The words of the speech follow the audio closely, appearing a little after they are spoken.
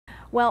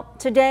Well,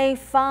 today,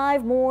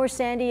 5 more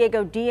San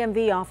Diego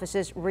DMV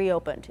offices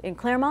reopened in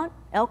Claremont,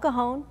 El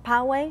Cajon,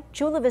 Poway,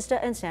 Chula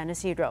Vista, and San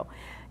Ysidro.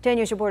 10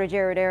 News reporter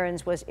Jared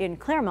Aarons was in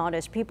Claremont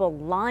as people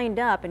lined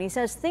up, and he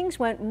says things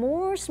went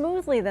more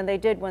smoothly than they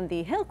did when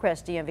the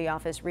Hillcrest DMV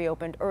office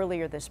reopened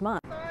earlier this month.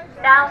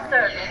 Now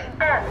serving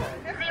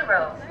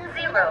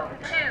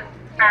F002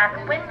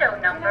 at window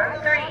number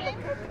 3.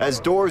 As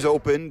doors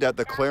opened at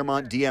the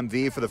Claremont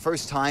DMV for the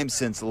first time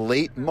since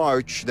late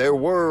March, there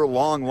were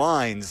long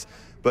lines,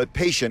 but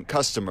patient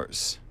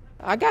customers.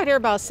 I got here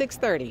about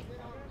 6:30.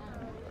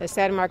 I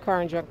sat in my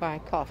car and drank my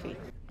coffee.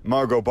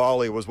 Margot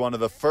Bali was one of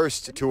the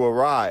first to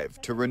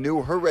arrive to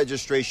renew her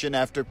registration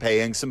after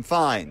paying some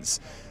fines.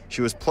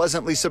 She was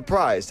pleasantly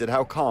surprised at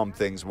how calm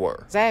things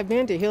were. I had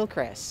been to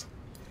Hillcrest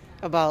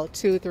about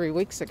 2-3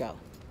 weeks ago.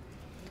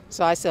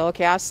 So I said,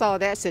 okay, I saw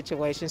that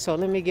situation, so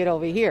let me get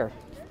over here.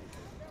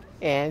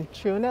 And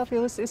true enough,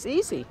 it's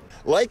easy.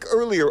 Like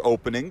earlier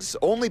openings,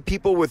 only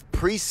people with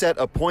preset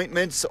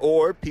appointments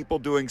or people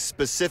doing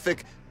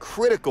specific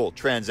critical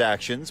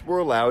transactions were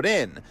allowed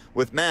in,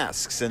 with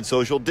masks and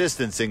social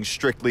distancing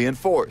strictly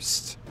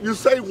enforced. You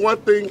say one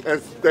thing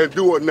and they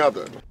do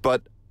another.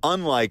 But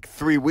unlike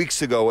 3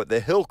 weeks ago at the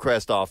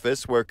Hillcrest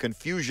office, where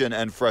confusion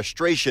and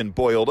frustration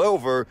boiled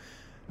over,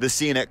 the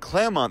scene at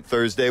Claremont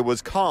Thursday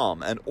was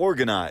calm and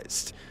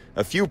organized.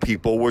 A few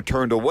people were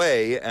turned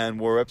away and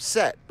were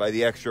upset by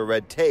the extra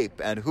red tape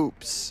and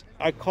hoops.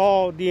 I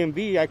called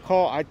DMV, I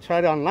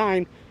tried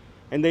online,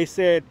 and they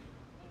said,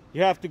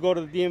 you have to go to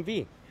the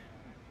DMV.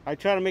 I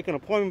tried to make an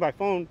appointment by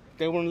phone,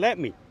 they wouldn't let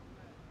me.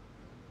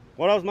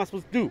 What else am I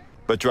supposed to do?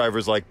 But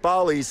drivers like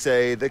Bali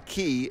say the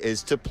key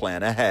is to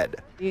plan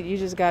ahead. You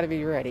just got to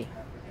be ready.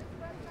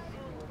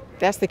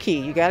 That's the key,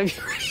 you got to be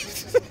ready.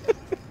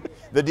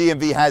 The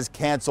DMV has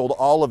canceled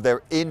all of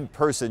their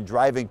in-person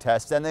driving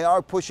tests, and they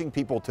are pushing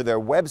people to their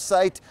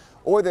website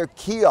or their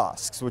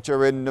kiosks, which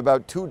are in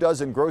about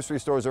 24 grocery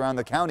stores around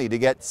the county, to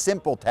get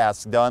simple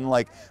tasks done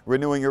like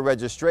renewing your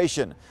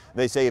registration.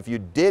 They say if you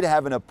did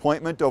have an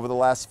appointment over the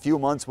last few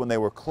months when they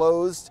were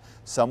closed,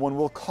 someone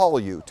will call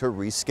you to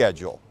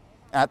reschedule.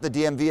 At the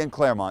DMV in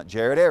Claremont,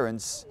 Jared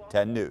Aarons,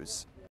 10 News.